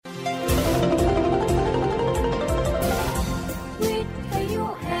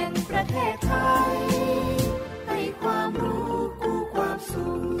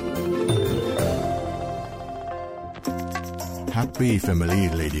Happy Family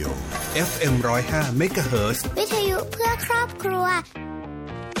Radio FM 105 MHz วิทยุเพื่อครอบครัว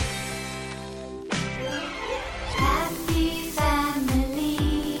Happy Family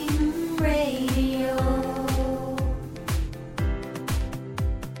Radio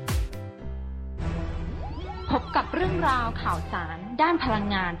พบกับเรื่องราวข่าวสารด้านพลัง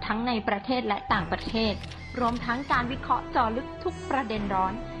งานทั้งในประเทศและต่างประเทศรวมทั้งการวิเคราะห์เจาะลึกทุกประเด็นร้อ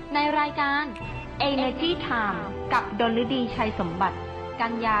นในรายการ Energy Time กับดลฤดีชัยสมบัติกั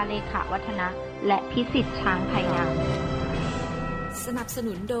ญญาเลขาวัฒนะและพิสิทธิ์ช้างไพงามสนับส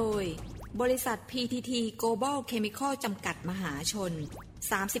นุนโดยบริษัท PTT Global Chemical จำกัดมหาชน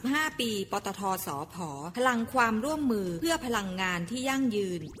35 ปีปตท.สผ.พลังความร่วมมือเพื่อพลังงานที่ยั่งยื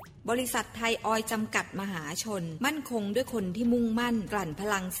นบริษัทไทยออยล์จำกัดมหาชนมั่นคงด้วยคนที่มุ่งมั่นกลั่นพ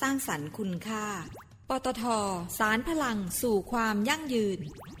ลังสร้างสรรค์คุณค่าปตท.สานพลังสู่ความยั่งยืน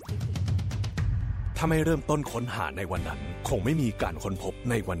ถ้าไม่เริ่มต้นค้นหาในวันนั้นคงไม่มีการค้นพบ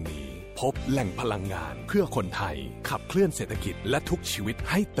ในวันนี้พบแหล่งพลังงานเพื่อคนไทยขับเคลื่อนเศรษฐกิจและทุกชีวิต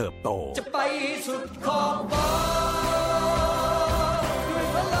ให้เติบโตจะไปสุดขอบฟ้าด้วย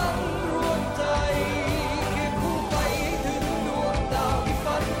พลังรวมใจเคียงคู่ไปถึงดวงดาวที่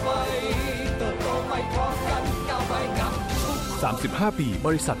ฝันใฝ่เติบโตไปพร้อมกันก้าวไปกับ35 ปีบ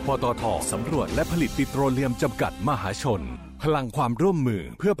ริษัทปตท.สำรวจและผลิตปิโตรเลียมจำกัดมหาชนพลังความร่วมมือ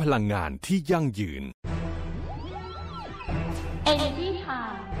เพื่อพลังงานที่ยั่งยืน Energy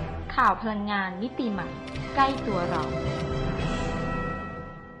Time ข่าวพลังงานมิติใหม่ใกล้ตัวเรา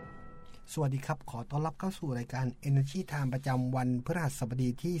สวัสดีครับขอต้อนรับเข้าสู่รายการ Energy Time ประจำวันพฤหัสบดี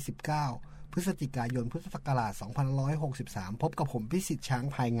ที่19พฤศจิกายนพุทธศักราช2563พบกับผมพิสิทธิ์ช้าง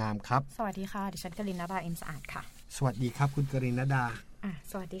พายงามครับสวัสดีค่ะดิฉันกริณดาเอ็มสะอาดค่ะสวัสดีครับคุณกริณดา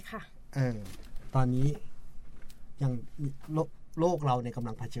สวัสดีค่ะตอนนี้ยังโลกเราเนี่ยกำ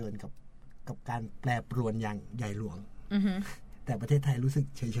ลังเผชิญกับการแปรปรวนอย่างใหญ่หลวงแต่ประเทศไทยรู้สึก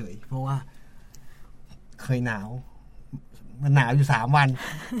เฉยๆเพราะว่าเคยหนาวมันหนาวอยู่3วัน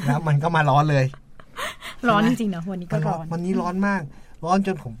แล้วมันก็มาร้อนเลยร้อนจริงๆนะวันนี้ก็ร้อนวันนี้ร้อนมากร้อนจ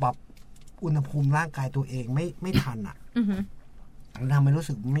นผมปรับอุณหภูมิร่างกายตัวเองไม่ทันอ่ะทำให้รู้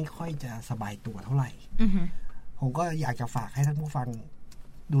สึกไม่ค่อยจะสบายตัวเท่าไหร่ผมก็อยากจะฝากให้ท่านผู้ฟัง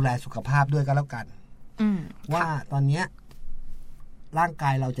ดูแลสุขภาพด้วยก็แล้วกันว่าตอนนี้ร่างกา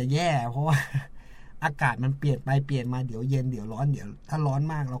ยเราจะแย่เพราะว่าอากาศมันเปลี่ยนไปเปลี่ยนมาเดี๋ยวเย็นเดี๋ยวร้อนเดี๋ยวถ้าร้อน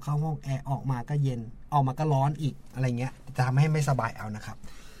มากเราเข้าห้องแอร์ออกมาก็เย็นออกมาก็ร้อนอีกอะไรเงี้ยจะทำให้ไม่สบายเอานะครับ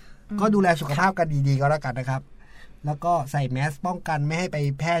ก็ดูแลสุขภาพกันดีๆก็แล้วกันนะครับแล้วก็ใส่แมสป้องกันไม่ให้ไป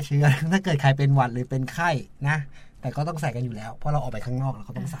แพร่เชื้อถ้าเกิดใครเป็นหวัดหรือเป็นไข้นะแต่ก็ต้องใส่กันอยู่แล้วเพราะเราออกไปข้างนอกเรา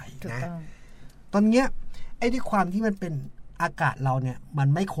ก็ต้องใส่นะตอนเนี้ยไอ้ที่ความที่มันเป็นอากาศเราเนี่ยมัน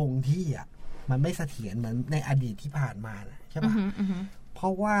ไม่คงที่อ่ะมันไม่เสถียรเหมือนในอดีตที่ผ่านมาใช่ปะเพรา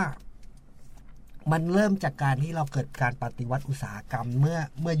ะว่ามันเริ่มจากการที่เราเกิดการปฏิวัติอุตสาหกรรมเ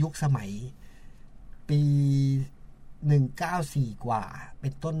มื่อยุคสมัยปี194กว่าเป็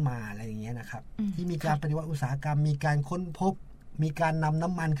นต้นมาอะไรอย่างเงี้ยนะครับที่มีการปฏิวัติอุตสาหกรรมมีการค้นพบมีการนำน้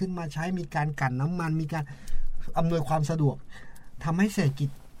ำมันขึ้นมาใช้มีการกั่นน้ำมันมีการอำนวยความสะดวกทำให้เศรษฐกิจ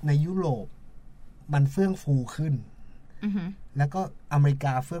ในยุโรปมันเฟื่องฟูขึ้นแล้วก็อเมริก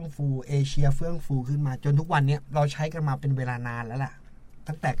าเฟื่องฟูเอเชียเฟื่องฟูขึ้นมาจนทุกวันนี้เราใช้กันมาเป็นเวลานานแล้วล่ะ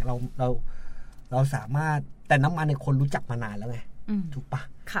ตั้งแต่เราสามารถแต่น้ำมันในคนรู้จักมานานแล้วไงถูกปะ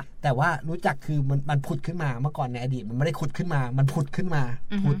แต่ว่ารู้จักคือมันผุดขึ้นมาเมื่อก่อนในอดีตมันไม่ได้ขุดขึ้นมามันผุดขึ้นมา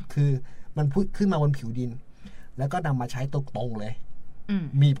ผุดคือมันผุดขึ้นมาบนผิวดินแล้วก็นำมาใช้ตรงๆเลย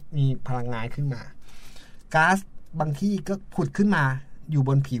มีพลังงานขึ้นมาก๊าซบางที่ก็ผุดขึ้นมาอยู่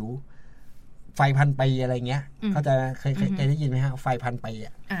บนผิวไฟพันปีอะไรเงี้ยเขาจะเคยได้ยินไหมฮะไฟพันปี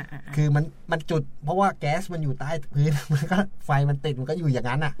อ่ะคือมันจุดเพราะว่าแก๊สมันอยู่ใต้พื้นมันก็ไฟมันติดมันก็อยู่อย่าง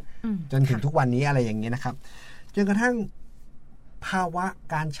นั้นอ่ะจนถึงทุกวันนี้อะไรอย่างเงี้ยนะครับจนกระทั่งภาวะ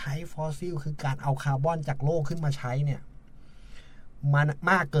การใช้ฟอสซิลคือการเอาคาร์บอนจากโลกขึ้นมาใช้เนี่ยมัน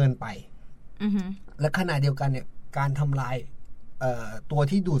มากเกินไปและขณะเดียวกันเนี่ยการทำลายตัว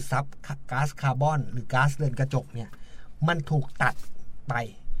ที่ดูดซับก๊าซคาร์บอนหรือก๊าซเรือนกระจกเนี่ยมันถูกตัดไป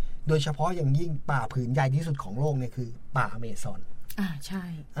โดยเฉพาะอย่างยิ่งป่าผืนใหญ่ที่สุดของโลกเนี่ยคือป่าอเมซอนใช่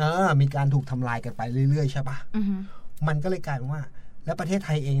มีการถูกทำลายกันไปเรื่อยๆใช่ปะมันก็เลยกลายเป็นว่าแล้วประเทศไท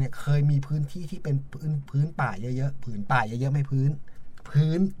ยเองเนี่ยเคยมีพื้นที่ที่เป็นพื้นป่าเยอะๆผืนป่าเยอะๆไม่ผื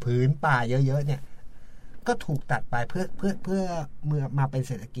นป่าเยอะๆเนี่ยก็ถูกตัดไปเพื่อเมื่อมาเป็นเ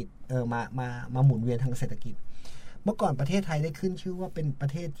ศรษฐกิจมาหมุนเวียนทางเศรษฐกิจเมื่อก่อนประเทศไทยได้ขึ้นชื่อว่าเป็นประ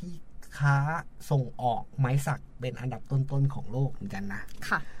เทศที่ค้าส่งออกไม้สักเป็นอันดับต้นๆของโลกเหมือนกันนะ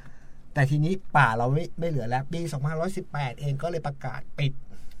ค่ะแต่ทีนี้ป่าเราไม่เหลือแล้วปี2518เองก็เลยประกาศปิ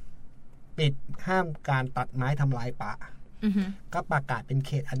ดห้ามการตัดไม้ทำลายป่าก็ประกาศเป็นเ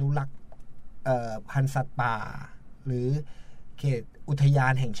ขตอนุรักษ์พันธุ์สัตว์ป่าหรือ เขตอุทยา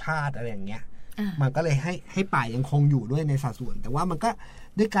นแห่งชาติอะไรอย่างเงี้ยมันก็เลยให้ป่ายังคงอยู่ด้วยในสัดส่วนแต่ว่ามันก็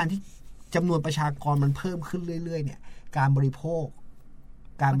ด้วยการที่จำนวนประชากรมันเพิ่มขึ้นเรื่อยๆเนี่ยการบริโภค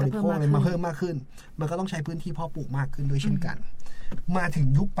อะไรมาเพิ่มมากขึ้นมันก็ต้องใช้พื้นที่เพาะปลูกมากขึ้นด้วยเช่นกันมาถึง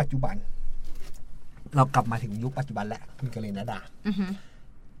ยุคปัจจุบันเรากลับมาถึงยุคปัจจุบันแหละคุณกฤษณดา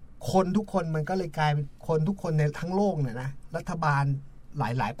คนทุกคนมันก็เลยกลายเป็นคนทุกคนในทั้งโลกเนี่ยนะรัฐบาลห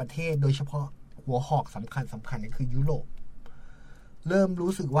ลายๆประเทศโดยเฉพาะหัวหอกสำคัญก็คือยุโรปเริ่ม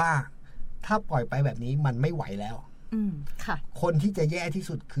รู้สึกว่าถ้าปล่อยไปแบบนี้มันไม่ไหวแล้วค่ะคนที่จะแย่ที่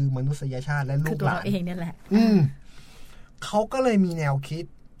สุดคือมนุษยชาติและลูกหลานคือตัวเราเองนี่แหละเขาก็เลยมีแนวคิด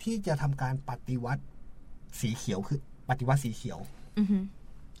ที่จะทำการปฏิวัติสีเขียวคือปฏิวัติสีเขียว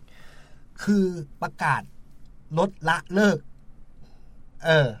คือประกาศลดละเลิก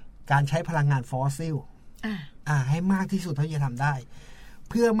การใช้พลังงานฟอสซิลให้มากที่สุดเท่าที่จะทำได้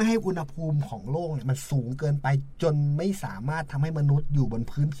เพื่อไม่ให้อุณหภูมิของโลกเนี่ยมันสูงเกินไปจนไม่สามารถทำให้มนุษย์อยู่บน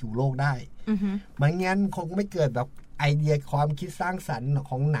พื้นผิวโลกได้ไม่งั้นคงไม่เกิดแบบไอเดียความคิดสร้างสรรค์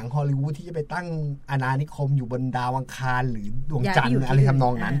ของหนังฮอลลีวูดที่จะไปตั้งอาณานิคมอยู่บนดาวอังคารหรือดวงจันทร์อะไรทำน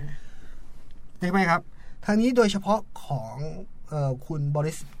องนั้นใช่ไหมครับทางนี้โดยเฉพาะของคุณบ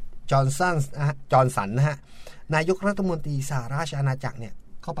ริสจอห์นสันนะฮะนายกรัฐมนตรีสหราชอาณาจักรเนี่ย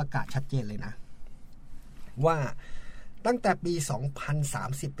ก็ประกาศชัดเจนเลยนะว่าตั้งแต่ปี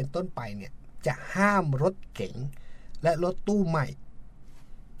 2030 เป็นต้นไปเนี่ยจะห้ามรถเก๋งและรถตู้ใหม่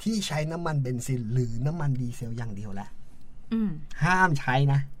ที่ใช้น้ำมันเบนซินหรือน้ำมันดีเซลอย่างเดียวแล้วห้ามใช้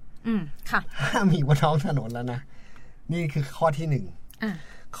นะค่ะห้ามมีบนท้องถนนแล้วนะนี่คือข้อที่หนึ่ง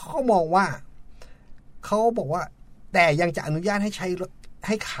เขามองว่าเขาบอกว่าแต่ยังจะอนุญาตให้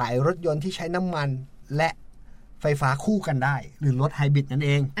ขายรถยนต์ที่ใช้น้ำมันและไฟฟ้าคู่กันได้หรือรถไฮบริดนั่นเอ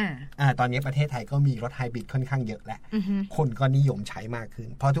งตอนนี้ประเทศไทยก็มีรถไฮบริดค่อนข้างเยอะแล้วคนก็นิยมใช้มากขึ้น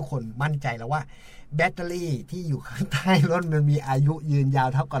เพราะทุกคนมั่นใจแล้วว่าแบตเตอรี่ที่อยู่ข้างใต้รถมันมีอายุยืนยาว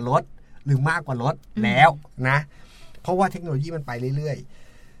เท่ากับรถหรือมากกว่ารถแล้วนะเพราะว่าเทคโนโลยีมันไปเรื่อย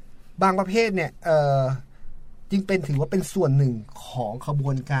ๆบางประเภทเนี่ยจึงเป็นถือว่าเป็นส่วนหนึ่งของขบ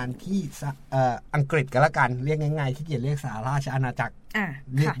วนการที่อังกฤษกันละกันเรียกง่ายๆที่เกียรเรียกสหราชอาณาจักร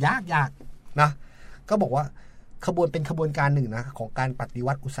เรียกยากนะก็บอกว่าเป็นขบวนการหนึ่งนะของการปฏิ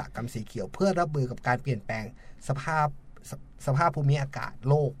วัติอุตสาหกรรมสีเขียวเพื่อรับมือกับการเปลี่ยนแปลงสภาพภูมิอากาศ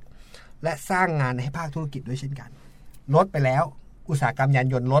โลกและสร้างงานให้ภาคธุรกิจด้วยเช่นกันลดไปแล้วอุตสาหกรรมยาน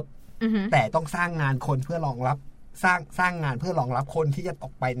ยนต์ลดแต่ต้องสร้างงานคนเพื่อรองรับสร้างงานเพื่อรองรับคนที่จะต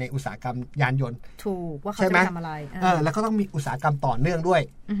กไปในอุตสาหกรรมยานยนต์ถูกว่าเขาจะทำอะไรแล้วก็ต้องมีอุตสาหกรรมต่อเนื่องด้วย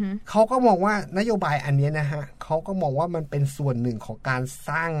เขาก็มองว่านโยบายอันนี้นะฮะเขาก็มองว่ามันเป็นส่วนหนึ่งของการส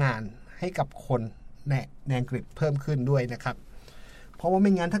ร้างงานให้กับคนในอังกฤษเพิ่มขึ้นด้วยนะครับเพราะว่าไ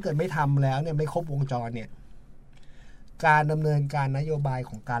ม่งั้นถ้าเกิดไม่ทำแล้วเนี่ยไม่ครบวงจรเนี่ยการดำเนินการนโยบาย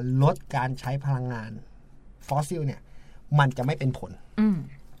ของการลดการใช้พลังงานฟอสซิลเนี่ยมันจะไม่เป็นผล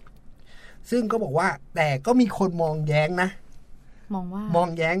ซึ่งก็บอกว่าแต่ก็มีคนมองแย้งนะมอง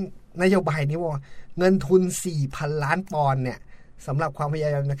แย้งนโยบายนี้ว่าเงินทุน 4,000 ล้านปอนด์เนี่ยสำหรับความพย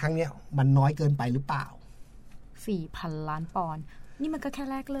ายามในครั้งนี้มันน้อยเกินไปหรือเปล่า 4,000 ล้านปอนด์นี่มันก็แค่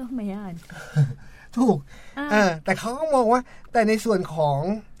แรกเริ่มไหมอ่ะถูกแต่เขาก็มองว่าแต่ในส่วนของ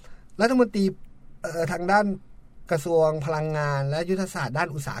รัฐมนตรีทางด้านกระทรวงพลังงานและยุทธศาสตร์ด้าน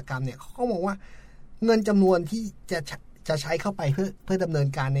อุตสาหกรรมเนี่ยเขาก็มองว่าเงินจำนวนที่จะใช้เข้าไปเพื่อดำเนิน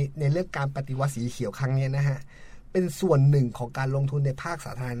การในเรื่องการปฏิวัติสีเขียวครั้งนี้นะฮะเป็นส่วนหนึ่งของการลงทุนในภาคส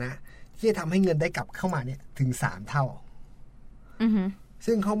าธารณะที่จะทำให้เงินได้กลับเข้ามาเนี่ยถึง3เท่า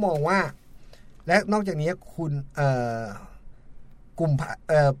ซึ่งเขามองว่าและนอกจากนี้คุณกลุ่ม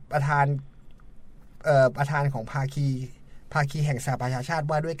ประธานของภาคีแห่งสหประชาชาติ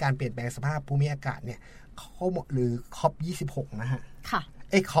ว่าด้วยการเปลี่ยนแปลงสภาพภูมิอากาศเนี่ยเขาหรือคอป26นะฮะค่ะ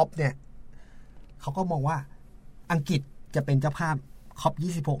คอปเนี่ยเขาก็มองว่าอังกฤษจะเป็นเจ้าภาพคอป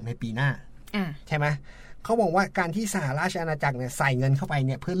26ในปีหน้าใช่ไหมเขาบอกว่าการที่สหราชอาณาจักรเนี่ยใส่เงินเข้าไปเ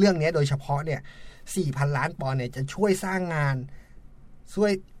นี่ยเพื่อเรื่องนี้โดยเฉพาะเนี่ย 4,000 ล้านปอนด์เนี่ยจะช่วยสร้างงาน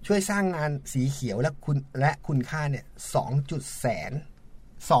ช่วยสร้างงานสีเขียวและคุณค่าเนี่ย2.5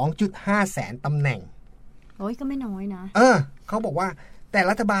 แสนตำแหน่งโอ้ยก็ไม่น้อยนะเขาบอกว่าแต่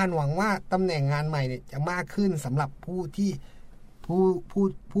รัฐบาลหวังว่าตำแหน่งงานใหม่เนี่ยจะมากขึ้นสำหรับ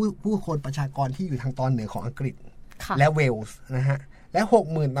ผู้คนประชากรที่อยู่ทางตอนเหนือของอังกฤษและเวลส์นะฮะและ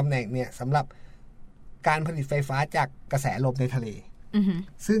 60,000 ตำแหน่งเนี่ยสำหรับการผลิตไฟฟ้าจากกระแสลมในทะเล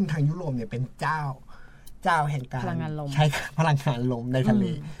ซึ่งทางยุโรปเนี่ยเป็นเจ้าแห่งการใช้พลังงานลมในทะเล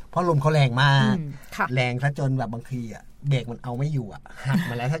เพราะลมเขาแรงมากแรงซะจนแบบบางทีเบรกมันเอาไม่อยู่หัก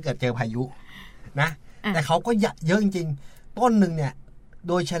มาแล้วถ้าเกิดเจอพายุนะแต่เขาก็เยอะจริงๆต้นหนึ่งเนี่ย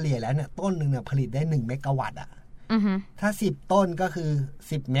โดยเฉลี่ยแล้วเนี่ยต้นหนึ่งเนี่ยผลิตได้1 เมกะวัตต์ ถ้า10ต้นก็คือ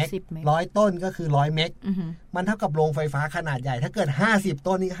10เมก100ต้นก็คือ100เมกมันเท่ากับโรงไฟฟ้าขนาดใหญ่ถ้าเกิด50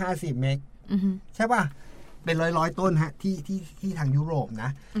ต้นนี่50เมกใช่ป่ะเป็นร้อยต้นฮะที่ทางยุโรปนะ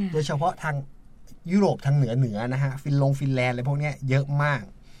โดยเฉพาะทางยุโรปทางเหนือนะฮะฟินแลนด์อะไรพวกนี้เยอะมาก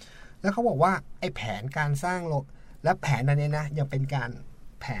แล้วเขาบอกว่าไอ้แผนการสร้างและแผนอันนี้นะยังเป็นการ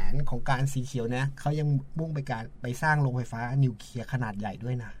แผนของการสีเขียวนะเขายังมุ่งไปสร้างโรงไฟฟ้านิวเคลียร์ขนาดใหญ่ด้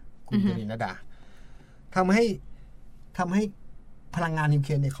วยนะคุณเจริญดาทำให้พลังงานนิวเค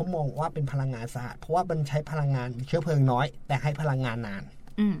ลียร์เนี่ยเขามองว่าเป็นพลังงานสะอาดเพราะว่ามันใช้พลังงานเชื้อเพลิงน้อยแต่ให้พลังงานนาน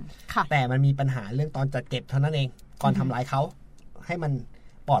แต่มันมีปัญหาเรื่องตอนจัดเก็บเท่านั้นเองก่อนทำลายเขาให้มัน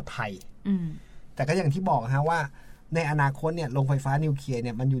ปลอดภัยแต่ก็อย่างที่บอกฮะว่าในอนาคตเนี่ยโรงไฟฟ้านิวเคลียร์เ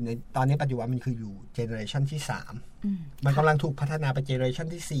นี่ยมันอยู่ในตอนนี้ปัจจุบันมันคืออยู่เจเนอเรชันที่3มันกำลังถูกพัฒนาไปเจเนอเรชัน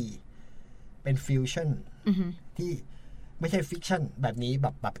ที่4เป็นฟิวชั่นที่ไม่ใช่ฟิกชันแบบนี้แบ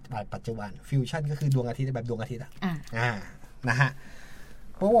บปัจจุบันฟิวชั่นก็คือดวงอาทิตย์แบบดวงอาทิตย์นะฮะ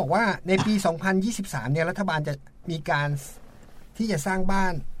เพราะบอกว่าในปี2023เนี่ยรัฐบาลจะมีการที่จะสร้างบ้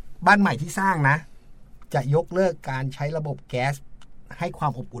านใหม่ที่สร้างนะจะยกเลิกการใช้ระบบแก๊สให้ควา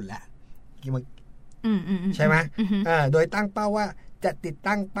มอบอุ่นแล้วใช่ไหมโดยตั้งเป้าว่าจะติด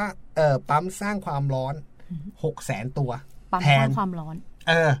ตั้งปั๊มสร้างความร้อน 600,000 ตัวแทนความร้อน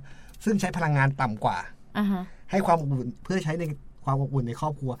ซึ่งใช้พลังงานต่ำกว่าให้ความอบอุ่นเพื่อใช้ในความอบอุ่นในครอ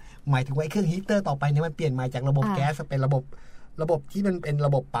บครัวหมายถึงว่าเครื่องฮีเตอร์ต่อไปเนี่ยมันเปลี่ยนมาจากระบบแก๊สเป็นระบบที่มันเป็นร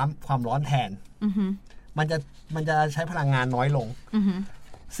ะบบปั๊มความร้อนแทนมันจะใช้พลังงานน้อยลง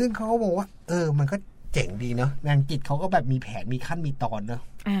ซึ่งเขาก็บอกว่ามันก็เจ๋งดีเนาะงานกิจเขาก็แบบมีแผนมีขั้นมีตอนเนาะ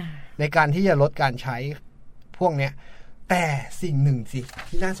ในการที่จะลดการใช้พวกเนี้ยแต่สิ่งหนึ่งสิ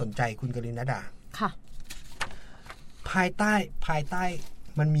ที่น่าสนใจคุณกฤณดาค่ะภายใต้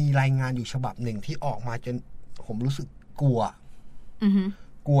มันมีรายงานอยู่ฉบับหนึ่งที่ออกมาจนผมรู้สึกกลั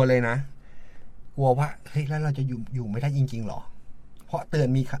วเลยนะกลัวว่าเฮ้ยแล้วเราจะอยู่ไม่ได้จริงๆหรอเพราะเตือน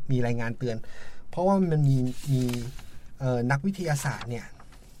มีรายงานเตือนเพราะว่ามันมีนักวิทยาศาสตร์เนี่ย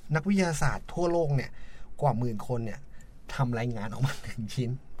นักวิทยาศาสตร์ทั่วโลกเนี่ยกว่า10,000 คนเนี่ยทำรายงานออกมา1 ชิ้น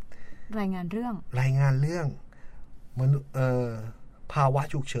รายงานเรื่องภาวะ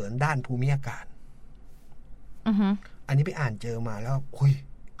ฉุกเฉินด้านภูมิอากาศอันนี้ไปอ่านเจอมาแล้วคุย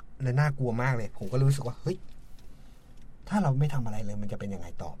แล้วน่ากลัวมากเลยผมก็รู้สึกว่าเฮ้ยถ้าเราไม่ทำอะไรเลยมันจะเป็นยังไง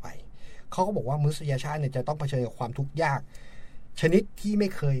ต่อไปเขาก็บอกว่ามนุษยชาติเนี่ยจะต้องเผชิญกับความทุกข์ยากชนิดที่ไม่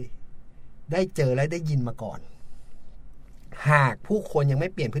เคยได้เจอและได้ยินมาก่อนหากผู้คนยังไม่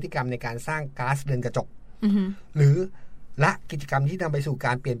เปลี่ยนพฤติกรรมในการสร้างก๊าซเรือนกระจกหรือและกิจกรรมที่นำไปสู่ก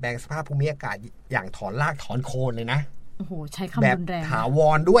ารเปลี่ยนแปลงสภาพภูมิอากาศอย่างถอนรากถอนโคนเลยนะโอ้โหใช้คำรุนแรงแบบถาว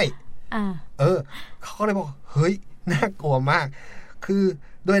รด้วยเขาก็เลยบอกเฮ้ยน่ากลัวมากคือ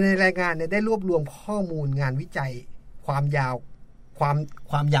โดยในรายงานเนี่ยได้รวบรวมข้อมูลงานวิจัยความย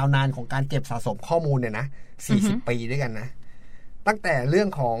าวนานของการเก็บสะสมข้อมูลเนี่ยนะ40 ปีด้วยกันนะตั้งแต่เรื่อง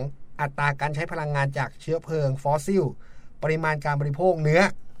ของอัตราการใช้พลังงานจากเชื้อเพลิงฟอสซิลปริมาณการบริโภคเนื้อ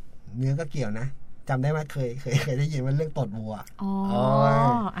ก็เกี่ยวนะจำได้ไหมเคยได้ยินว่าเรื่องตดวัว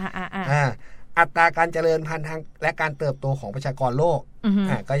อัตราการเจริญพันธุ์ทางและการเติบโตของประชากรโลก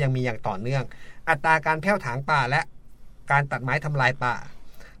ก็ยังมีอย่างต่อเนื่องอัตราการแผ่วถางป่าและการตัดไม้ทำลายป่า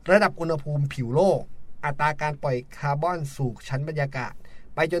ระดับอุณหภูมิผิวโลกอัตราการปล่อยคาร์บอนสู่ชั้นบรรยากาศ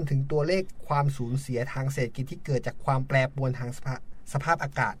ไปจนถึงตัวเลขความสูญเสียทางเศรษฐกิจที่เกิดจากความแปรปรวนทางสภาพอ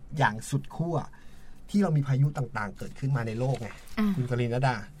ากาศอย่างสุดขั้วที่เรามีพายุต่างๆเกิดขึ้นมาในโลกไงคุณกฤณด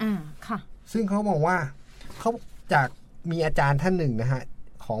าค่ะซึ่งเขาบอกว่าเขาจากมีอาจารย์ท่านหนึ่งนะฮะ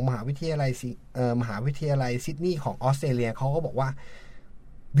ของมหาวิทยาลัยซิดนีย์ของออสเตรเลียเขาก็บอกว่า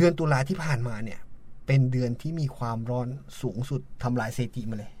เดือนตุลาที่ผ่านมาเนี่ยเป็นเดือนที่มีความร้อนสูงสุดทำลายสถิติ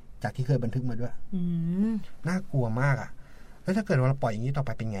มาเลยจากที่เคยบันทึกมาด้วยน่ากลัวมากอ่ะแล้วถ้าเกิดว่าเราปล่อยอย่างนี้ต่อไป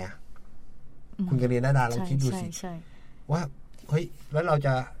เป็นไงคุณกฤณดาลองคิดดูสิว่าเฮ้ยแล้วเรา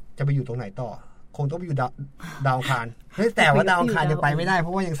จะไปอยู่ตรงไหนต่อคงต้องไปอยู่ดาวอังคารเฮ้ยแต่ว่าดาวอังคารยังไปไม่ได้เพร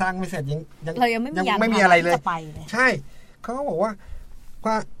าะว่ายังสร้างไม่เสร็จยังไม่มีอะไรเลยใช่เขาก็บอกว่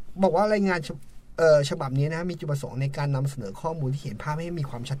ารายงานฉบับนี้นะมีจุดประสงค์ในการนำเสนอข้อมูลที่เห็นภาพให้มี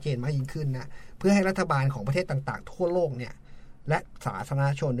ความชัดเจนมากยิ่งขึ้นนะเพื่อให้รัฐบาลของประเทศต่างๆทั่วโลกเนี่ยและสาธารณ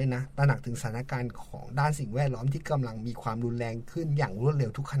ชนด้วยนะตระหนักถึงสถานการณ์ของด้านสิ่งแวดล้อมที่กำลังมีความรุนแรงขึ้นอย่างรวดเร็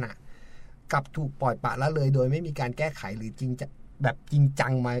วทุกขณะกับถูกปล่อยปละละเลยโดยไม่มีการแก้ไขหรือจริงจั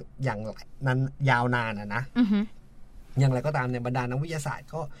งมาอย่างนั้นยาวนานนะอย่างไรก็ตามในบรรดานักวิทยาศาสตร์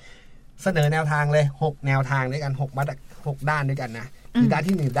ก็เสนอแนวทางเลย6แนวทางด้วยกัน6ด้านด้วยกันนะคือด้าน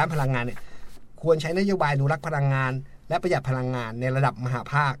ที่1ด้านพลังงานเนี่ยควรใช้นโยบายอนุรักษ์พลังงานและประหยัดพลังงานในระดับมหา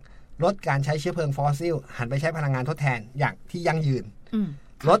ภาคลดการใช้เชื้อเพลิงฟอสซิลหันไปใช้พลังงานทดแทนอย่างที่ยั่งยืน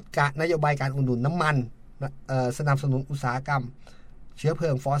ลดการนโยบายการอุดหนุนน้ำมันสนับสนุนอุตสาหกรรมเชื้อเพลิ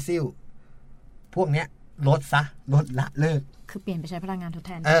งฟอสซิลพวกนี้ ลดซะลดละเลิกคือเปลี่ยนไปใช้พลังงานทดแ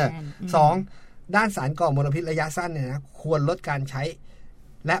ทนสองด้านสารก่อมลพิษระยะสั้นเนี่ยนะควรลดการใช้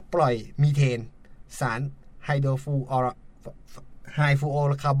และปล่อยมีเทนสารไฮฟลูออ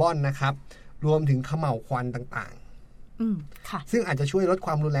ร์คาร์บอนนะครับรวมถึงเขม่าวควันต่างๆซึ่งอาจจะช่วยลดค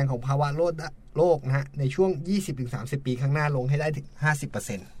วามรุนแรงของภาวะโลกนะฮะในช่วง 20-30 ปีข้างหน้าลงให้ได้ถึง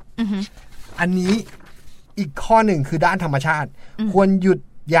 50% อันนี้อีกข้อหนึ่งคือด้านธรรมชาติควรหยุด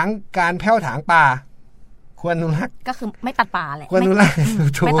ยั้งการแผ่วถางป่าควรอนุรักษ์ก็คือไม่ตัดป่าแหละควรอนุรักษ์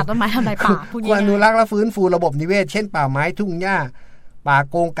ไม่ตัดต้นไม้ทำลายป่าควรอนุรักษ์และฟื้นฟูระบบนิเวศเช่นป่าไม้ทุ่งหญ้าป่า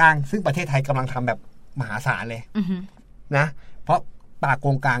โกงกลางซึ่งประเทศไทยกำลังทำแบบมหาศาลเลยนะเพราะป่าโก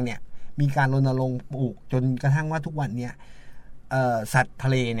งกลางเนี่ยมีการรณรงค์ปลูกจนกระทั่งว่าทุกวันเนี่ยสัตว์ทะ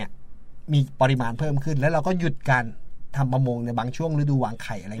เลเนี่ยมีปริมาณเพิ่มขึ้นแล้วเราก็หยุดการทำประมงในบางช่วงฤดูวางไ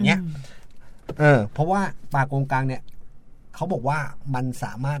ข่อะไรเงี้ยเพราะว่าป่าโกงกลางเนี่ยเขาบอกว่ามันส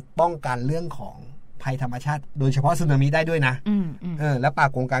ามารถป้องกันเรื่องของภัยธรรมชาติโดยเฉพาะสึนามิได้ด้วยนะแล้วป่า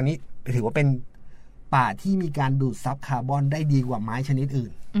โกงกลางนี้ถือว่าเป็นป่าที่มีการดูดซับคาร์บอนได้ดีกว่าไม้ชนิดอื่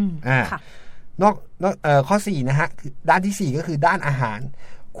นนอกข้อ4นะฮะด้านที่4ก็คือด้านอาหาร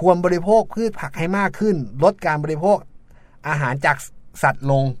ควรบริโภคพืชผักให้มากขึ้นลดการบริโภคอาหารจากสัตว์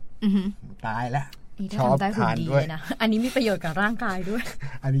ลงตายแล้วชอบทานด้วยนะอันนี้มีประโยชน์กับร่างกายด้วย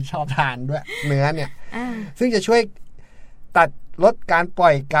อันนี้ชอบทานด้วยเนื้อเนี่ยซึ่งจะช่วยตัดลดการปล่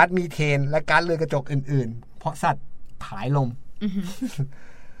อยก๊าซมีเทนและก๊าซเรือนกระจกอื่นๆเพราะสัตว์ผายลม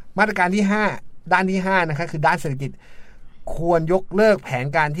มาตรการที่5ด้านที่5นะครับคือด้านเศรษฐกิจควรยกเลิกแผน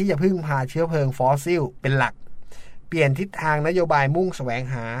การที่จะพึ่งพาเชื้อเพลิงฟอสซิลเป็นหลักเปลี่ยนทิศทางนโยบายมุ่งแสวง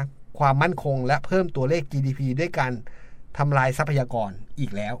หาความมั่นคงและเพิ่มตัวเลข GDP ด้วยการทำลายทรัพยากรอี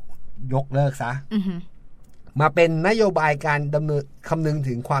กแล้วยกเลิกซะมาเป็นนโยบายการดำเนินคำนึง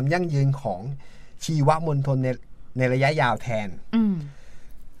ถึงความยั่งยืนของชีวมณฑลในระยะยาวแทน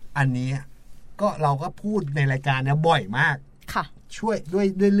อันนี้ก็เราก็พูดในรายการเนี่ยบ่อยมากช่วยด้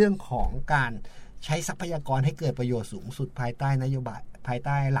วยเรื่องของการใช้ทรัพยากรให้เกิดประโยชน์สูงสุดภายใต้นโยบายภายใ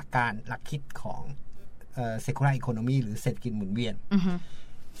ต้หลักคิดของcircular economy หรือเศรษฐกิจหมุนเวียน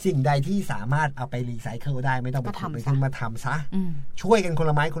สิ่งใดที่สามารถเอาไปรีไซเคิลได้ไม่ต้องไปขุดไปขึ้นมาทำซะช่วยกันคน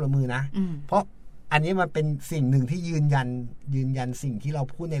ละไม้คนละมือนะเพราะอันนี้มันเป็นสิ่งหนึ่งที่ยืนยันสิ่งที่เรา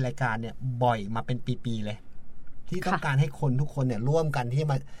พูดในรายการเนี่ยบ่อยมาเป็นปีๆเลยที่ต้องการให้คนทุกคนเนี่ยร่วมกันที่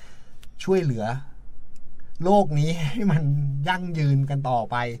มาช่วยเหลือโลกนี้ให้มันยั่งยืนกันต่อ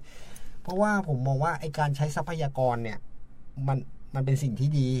ไปเพราะว่าผมมองว่าไอ้การใช้ทรัพยากรเนี่ยมันเป็นสิ่งที่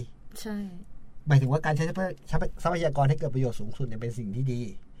ดีใช่หมายถึงว่าการใช้ทรัพยากรให้เกิดประโยชน์สูงสุดเนี่ยเป็นสิ่งที่ดี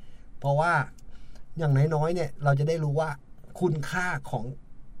เพราะว่าอย่างน้อยๆเนี่ยเราจะได้รู้ว่าคุณค่า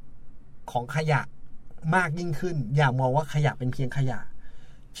ของขยะมากยิ่งขึ้นอย่ามองว่าขยะเป็นเพียงขยะ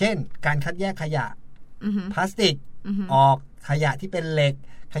เช่นการคัดแยกขยะพลาสติกออกขยะที่เป็นเหล็ก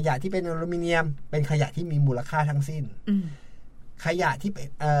ขยะที่เป็นอลูมิเนียมเป็นขยะที่มีมูลค่าทั้งสิ้นขยะที่เป็น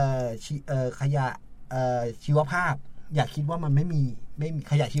ขยะชีวภาพอย่าคิดว่ามันไม่มี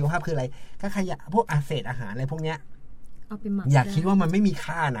ขยะชีวภาพคืออะไรก็ขยะพวกเศษอาหารอะไรพวกเนี้ยอย่าคิดว่ามันไม่มี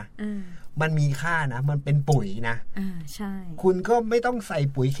ค่านะมันมีค่านะมันเป็นปุ๋ยนะใช่คุณก็ไม่ต้องใส่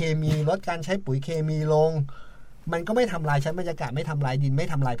ปุ๋ยเคมีลดการใช้ปุ๋ยเคมีลงมันก็ไม่ทำลายชั้นบรรยากาศไม่ทำลายดินไม่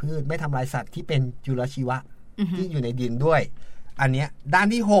ทำลายพืชไม่ทำลายสัตว์ที่เป็นจุลชีวะที่อยู่ในดินด้วยอันเนี้ยด้าน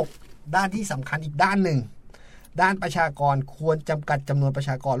ที่6ด้านที่สำคัญอีกด้านหนึ่งด้านประชากรควรจำกัดจำนวนประช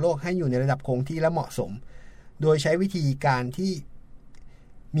ากรโลกให้อยู่ในระดับคงที่และเหมาะสมโดยใช้วิธีการที่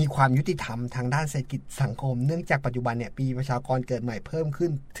มีความยุติธรรมทางด้านเศรษฐกิจสังคมเนื่องจากปัจจุบันเนี่ยปีประชากรเกิดใหม่เพิ่มขึ้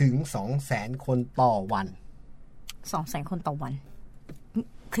นถึง 200,000 คนต่อวัน 200,000 คนต่อวัน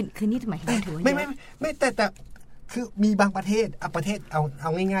คือนี่ทำไมถือว่าไม่แต่คือมีบางประเทศเอ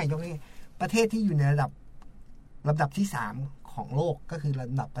าง่ายๆยกง่ายประเทศที่อยู่ในระดับที่3ของโลกก็คือระ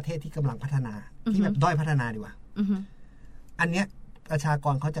ดับประเทศที่กำลังพัฒนาที่แบบด้อยพัฒนาดีกว่าอันเนี้ยประชาก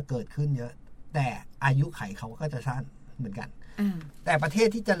รเขาจะเกิดขึ้นเยอะแต่อายุไขเขาก็จะสั้นเหมือนกันแต่ประเทศ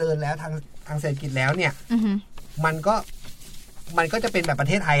ที่เจริญแล้วทางเศรษฐกิจแล้วเนี่ยมันก็จะเป็นแบบประ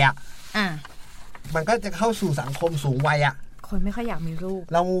เทศไทยอ่ะมันก็จะเข้าสู่สังคมสูงวัยอ่ะคนไม่ค่อยอยากมีลูก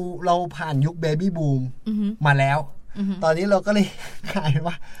เราผ่านยุคเบบี้บูมมาแล้วตอนนี้เราก็เลยกลาย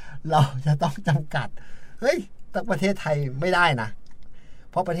ว่าเราจะต้องจำกัดเฮ้ยแต่ประเทศไทยไม่ได้นะ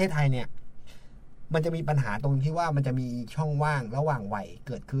เพราะประเทศไทยเนี่ยมันจะมีปัญหาตรงที่ว่ามันจะมีช่องว่างระหว่างวัยเ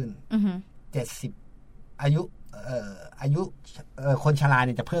กิดขึ้น70อายุคนชราเ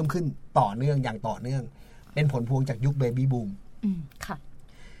นี่ยจะเพิ่มขึ้นต่อเนื่องอย่างต่อเนื่องเป็นผลพวงจากยุคเบบี้บูมค่ะ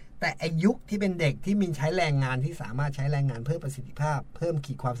แต่ไอ้ยุคที่เป็นเด็กที่มีใช้แรงงานที่สามารถใช้แรงงานเพิ่มประสิทธิภาพเพิ่ม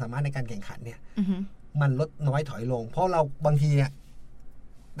ขีดความสามารถในการแข่งขันเนี่ยมันลดน้อยถอยลงเพราะเราบางทีเนี่ย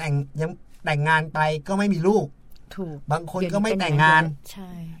แต่งงานไปก็ไม่มีลูกถูกบางคนก็ไม่แต่งงานใช่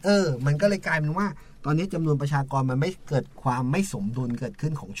มันก็เลยกลายเป็นว่า ตอนนี้จำนวนประชากรมันไม่เกิดความไม่สมดุลเกิดขึ้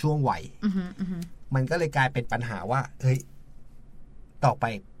นของช่วงวัยมันก็เลยกลายเป็นปัญหาว่าเฮ้ยต่อไป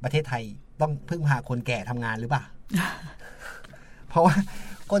ประเทศไทยต้องพึ่งพาคนแก่ทำงานหรือเปล่า เพราะว่า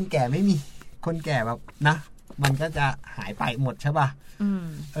คนแก่ไม่มีคนแก่แบบนะมันก็จะหายไปหมดใช่ป่ะ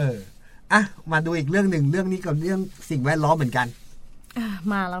อ่ะมาดูอีกเรื่องหนึ่งเรื่องนี้กับเรื่องสิ่งแวดล้อมเหมือนกัน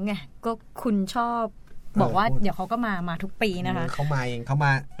มาแล้วไงก็คุณชอบบอกว่าเดี๋ยวเขาก็มาทุกปีนะคะเขามาเองเขาม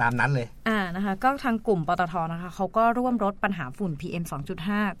าตามนั้นเลยนะคะก็ทางกลุ่มปตท.นะคะเขาก็ร่วมลดปัญหาฝุ่น PM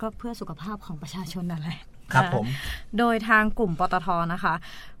 2.5 ก็เพื่อสุขภาพของประชาชนนั่นแหละครับผมโดยทางกลุ่มปตท.นะคะ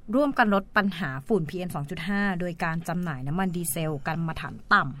ร่วมกันลดปัญหาฝุ่น PM 2.5 โดยการจำหน่ายน้ำมันดีเซลกันมาตรฐาน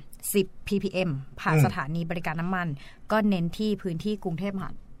ต่ำ10 ppm ผ่านสถานีบริการน้ำมันก็เน้นที่พื้นที่กรุงเทพมห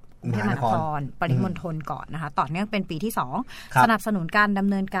านครปริมณฑลก่อนนะคะต่อเนื่องเป็นปีที่2สนับสนุนการดำ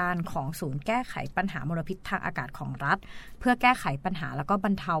เนินการของศูนย์แก้ไขปัญหามลพิษทางอากาศของรัฐเพื่อแก้ไขปัญหาแล้วก็บร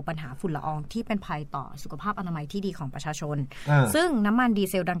รเทาปัญหาฝุ่นละอองที่เป็นภัยต่อสุขภาพอนามัยที่ดีของประชาชนซึ่งน้ำมันดี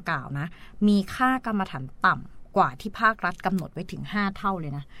เซลดังกล่าวนะมีค่ากรรมฐานต่ำกว่าที่ภาครัฐกำหนดไว้ถึง5เท่าเล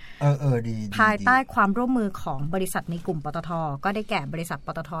ยนะดีภายใต้ความร่วมมือของบริษัทในกลุ่มปตท.ก็ได้แก่บริษัทป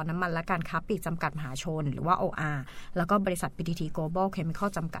ตท.น้ำมันและการค้าปลีกจำกัดมหาชนหรือว่า OR แล้วก็บริษัท PTT Global Chemical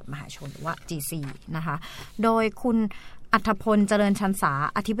จำกัดมหาชนหรือว่า GC นะคะโดยคุณอัธพลเจริญชันษา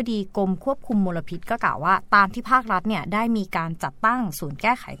อธิบดีกรมควบคุมมลพิษก็กล่าวว่าตามที่ภาครัฐเนี่ยได้มีการจัดตั้งศูนย์แ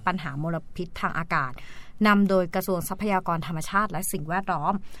ก้ไขปัญหามลพิษทางอากาศนำโดยกระทรวงทรัพยากรธรรมชาติและสิ่งแวดล้อ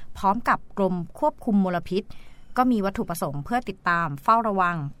มพร้อมกับกรมควบคุมมลพิษก็มีวัตถุประสงค์เพื่อติดตามเฝ้าระ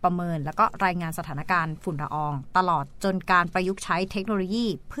วังประเมินแล้วก็รายงานสถานการณ์ฝุ่นละอองตลอดจนการประยุกต์ใช้เทคโนโลยี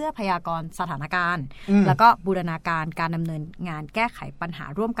เพื่อพยากรณ์สถานการณ์แล้วก็บูรณาการการดำเนินงานแก้ไขปัญหา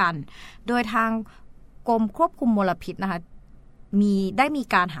ร่วมกันโดยทางกรมควบคุมมลพิษนะคะได้มี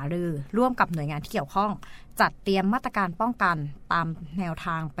การหารือร่วมกับหน่วยงานที่เกี่ยวข้องจัดเตรียมมาตรการป้องกันตามแนวท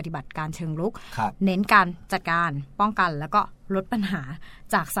างปฏิบัติการเชิงรุกเน้นการจัดการป้องกันแล้วก็ลดปัญหา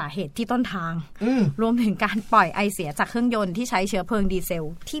จากสาเหตุที่ต้นทางรวมถึงการปล่อยไอเสียจากเครื่องยนต์ที่ใช้เชื้อเพลิงดีเซล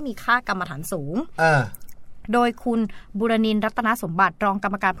ที่มีค่ากรรมฐานสูงโดยคุณบุรณินทร์รัตนสมบัติรองกร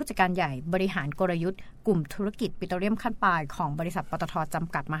รมการผู้จัดการใหญ่บริหารกลยุทธ์กลุ่มธุรกิจปิโตรเลียมขั้นปลายของบริษัทปตท.จ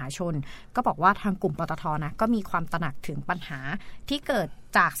ำกัดมหาชนก็บอกว่าทางกลุ่มปตท.นะก็มีความตระหนักถึงปัญหาที่เกิด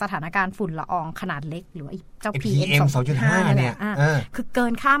จากสถานการณ์ฝุ่นละอองขนาดเล็กหรือเจ้า PM 2.5 เนี่ยคือเกิ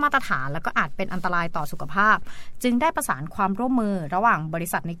นค่ามาตรฐานแล้วก็อาจเป็นอันตรายต่อสุขภาพจึงได้ประสานความร่วมมือระหว่างบริ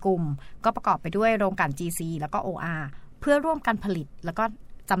ษัทในกลุ่มก็ประกอบไปด้วยโรงกลั่น GC แล้วก็ OR เพื่อร่วมกันผลิตแล้วก็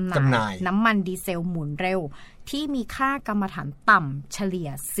จำหน่ายน้ำมันดีเซลหมุนเร็วที่มีค่ากรรมฐานต่ำเฉลี่ย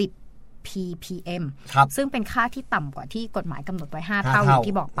10 ppm ซึ่งเป็นค่าที่ต่ำกว่าที่กฎหมายกำหนดไว้5เท่าอย่าง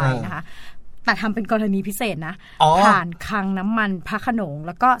ที่บอกไปนะคะแต่ทำเป็นกรณีพิเศษนะผ่านคลังน้ำมันพระโขนงแ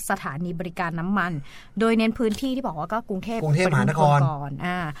ล้วก็สถานีบริการน้ำมันโดยเน้นพื้นที่ที่บอกว่าก็กรุงเทพมหานคร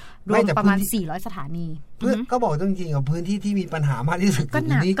รวมประมาณ400สถานีก็บอกจริงๆกับพื้นที่ที่มีปัญหามากที่สุด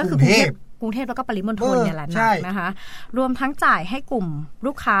ก็คือกรุงเทพแล้วก็ปริมณฑลเนี่ยแหละนะคะรวมทั้งจ่ายให้กลุ่ม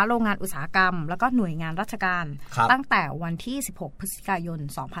ลูกค้าโรงงานอุตสาหกรรมแล้วก็หน่วยงานราชการตั้งแต่วันที่16พฤศจิกายน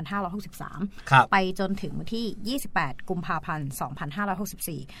2563ไปจนถึงวันที่28กุมภาพันธ์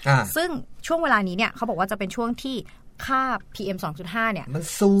2564ซึ่งช่วงเวลานี้เนี่ยเขาบอกว่าจะเป็นช่วงที่ค่า PM 2.5 เนี่ยมัน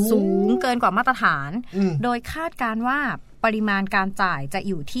สูงเกินกว่ามาตรฐานโดยคาดการว่าปริมาณการจ่ายจะ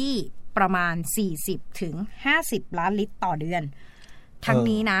อยู่ที่ประมาณ40ถึง50ล้านลิตรต่อเดือนทั้ง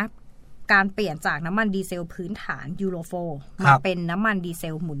นี้นะการเปลี่ยนจากน้ำมันดีเซลพื้นฐานยูโร4มาเป็นน้ำมันดีเซ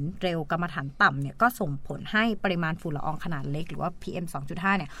ลหมุนเร็วกรรมฐานต่ำเนี่ยก็ส่งผลให้ปริมาณฝุ่นละอองขนาดเล็กหรือว่า PM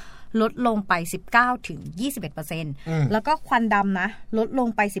 2.5 เนี่ยลดลงไป 19-20% แล้วก็ควันดำนะลดลง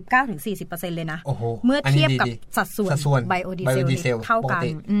ไป 19-40% เลยนะเมื่อเทียบกับสัดส่วนไบโอดีเซลเท่ากัน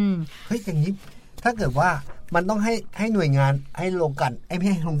เฮ้ยอย่างนี้ถ้าเกิดว่ามันต้องให้หน่วยงานให้โรงกลั่นไม่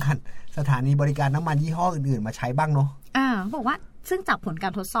ให้โรงกลั่นสถานีบริการน้ำมันยี่ห้ออื่นๆมาใช้บ้างเนาะบอกว่าซึ่งจากผลกา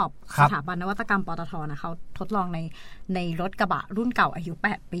รทดสอบสถาบันนวัตกรรมปตท.นะเขาทดลองในรถกระบะรุ่นเก่าอายุ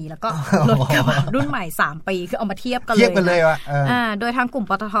8ปีแล้วก็รถกระบะรุ่นใหม่3ปีคือเอามาเทียบกันเลยว่ะโดยทางกลุ่ม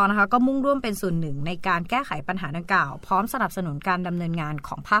ปตท.นะคะก็มุ่งร่วมเป็นส่วนหนึ่งในการแก้ไขปัญหาดังกล่าวพร้อมสนับสนุนการดำเนินงานข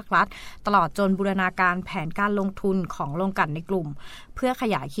องภาครัฐตลอดจนบูรณาการแผนการลงทุนของโรงกลั่นในกลุ่มเพื่อข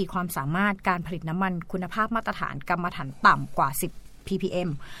ยายขีดความสามารถการผลิตน้ำมันคุณภาพมาตรฐานกรรมฐานต่ำกว่า10ppm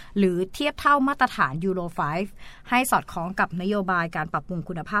หรือเทียบเท่ามาตรฐานยูโร5ให้สอดคล้องกับนโยบายการปรับปรุง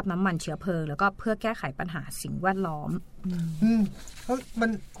คุณภาพน้ำมันเชื้อเพลิงแล้วก็เพื่อแก้ไขปัญหาสิ่งแวดล้อมเพราะมัน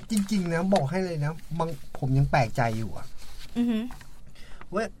จริงๆนะบอกให้เลยนะผมยังแปลกใจอยู่อ่ะ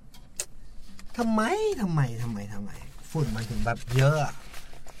ว่าทำไมฝุ่นมันถึงแบบเยอะ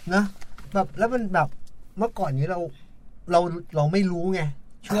นะแบบแล้วมันแบบเมื่อก่อนนี้เราไม่รู้ไง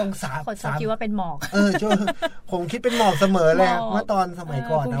ช่วงคนชอบคิดว่าเป็นหมอกช่วงผมคิดเป็นหมอกเสมอเลยเมื่อตอนสมัย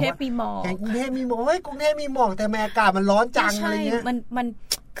ก่อนนะกรุงเทพมีหมอกกรุงเทพมีหมอกกรุงเทพมีหมอกแต่อากาศมันร้อนจังอะไรเงี้ยมัน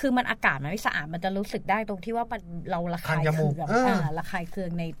คือมันอากาศมันไม่สะอาดมันจะรู้สึกได้ตรงที่ว่าเราระคายเคืองระคายเคือง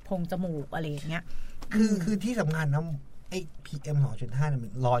ในโพรงจมูกอะไรอย่างเงี้ยคือที่สำคัญนะไอ้ PM 2.5 เนี่ยมั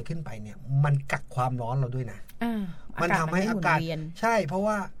นลอยขึ้นไปเนี่ยมันกักความร้อนเราด้วยนะมันทำให้อากาศใช่เพราะ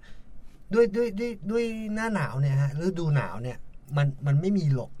ว่าด้วยหน้าหนาวเนี่ยฮะฤดูหนาวเนี่ยมันไม่มี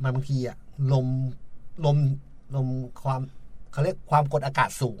ลมบางทีอะลมความเขาเรียกความกดอากาศ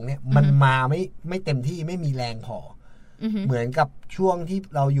สูงเนี่ยมันมาไม่เต็มที่ไม่มีแรงพอเหมือนกับช่วงที่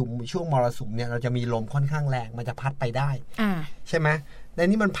เราอยู่ช่วงมรสุมเนี่ยเราจะมีลมค่อนข้างแรงมันจะพัดไปได้ใช่ไหมแต่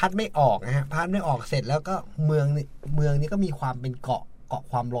นี่มันพัดไม่ออกนะฮะพัดไม่ออกเสร็จแล้วก็เมืองนี้ก็มีความเป็นเกาะ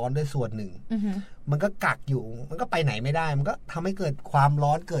ความร้อนด้วยส่วนหนึ่งมันก็กักอยู่มันก็ไปไหนไม่ได้มันก็ทำให้เกิดความ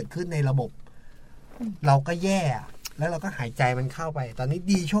ร้อนเกิดขึ้นในระบบเราก็แย่แล้วเราก็หายใจมันเข้าไปตอนนี้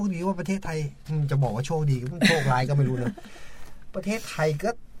โชคดีว่าประเทศไทยจะบอกว่าโชคดีก็โชคร้ายก็ไม่รู้นะประเทศไทยก็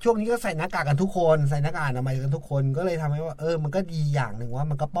ช่วงนี้ก็ใส่หน้ากากกันทุกคนใส่หน้ากากอนามัยกันทุกคนก็เลยทำให้ว่ามันก็ดีอย่างหนึ่งว่า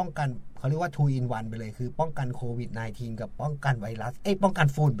มันก็ป้องกันเขาเรียกว่า 2 in 1ไปเลยคือป้องกันโควิด -19 กับป้องกันไวรัสป้องกัน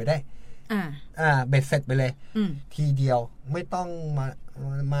ฝุ่นไปได้เบ็ดเสร็จไปเลยทีเดียวไม่ต้องม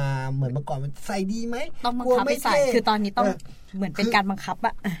าเหมือนเมื่อก่อนใส่ดีไหมต้องบังคับไปใส่คือตอนนี้ต้องเหมือนเป็นการบังคับอ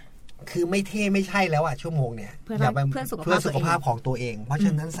ะคือไม่เท่ไม่ใช่แล้วชั่วโมงเนี่ยเพื่อสุขภาพของตัวเองเพราะฉ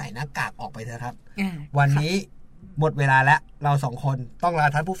ะนั้นใส่หน้ากากออกไปเถอะครับวันนี้หมดเวลาแล้วเรา2คนต้องลา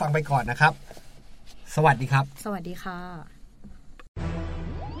ท่านผู้ฟังไปก่อนนะครับสวัสดีครับสวัสดีค่ะ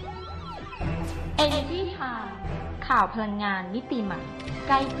Energy Time ข่าวพลังงานมิติใหม่ใ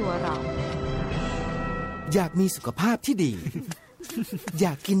กล้ตัวเราอยากมีสุขภาพที่ดี อย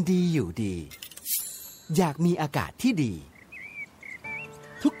ากกินดีอยู่ดี อยากมีอากาศที่ดี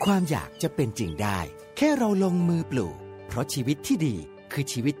ทุกความอยากจะเป็นจริงได้แค่เราลงมือปลูกเพราะชีวิตที่ดีคือ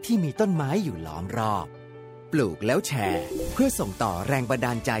ชีวิตที่มีต้นไม้อยู่ล้อมรอบปลูกแล้วแชร์เพื่อส่งต่อแรงบันด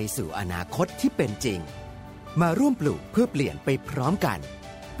าลใจสู่อนาคตที่เป็นจริงมาร่วมปลูกเพื่อเปลี่ยนไปพร้อมกัน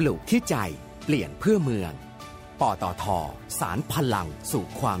ปลูกที่ใจเปลี่ยนเพื่อเมืองปตท.สานพลังสู่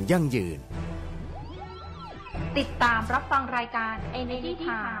ความยั่งยืนติดตามรับฟังรายการ Energy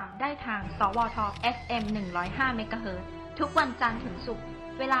Time ได้ทางสวท FM 105 เมกะเฮิรตซ์ทุกวันจันทร์ถึงศุกร์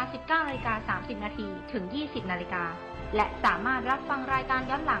เวลา 19:30 น. ถึง 20:00 น. และสามารถรับฟังรายการ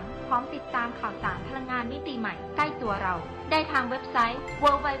ย้อนหลังพร้อมติดตามข่าวสารพลังงานมิติใหม่ใกล้ตัวเราได้ทางเว็บไซต์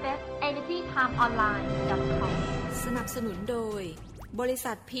www.energytimeonline.com สนับสนุนโดยบริ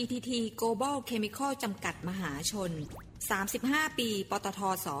ษัท PTT Global Chemical จำกัดมหาชน35 ปีปตท.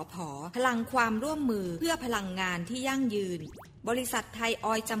สผ.พลังความร่วมมือเพื่อพลังงานที่ยั่งยืนบริษัทไทยอ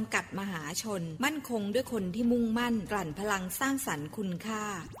อยล์จำกัดมหาชนมั่นคงด้วยคนที่มุ่งมั่นกลั่นพลังสร้างสรรค์คุณค่า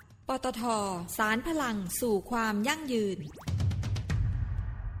ปตท.สานพลังสู่ความยั่งยืน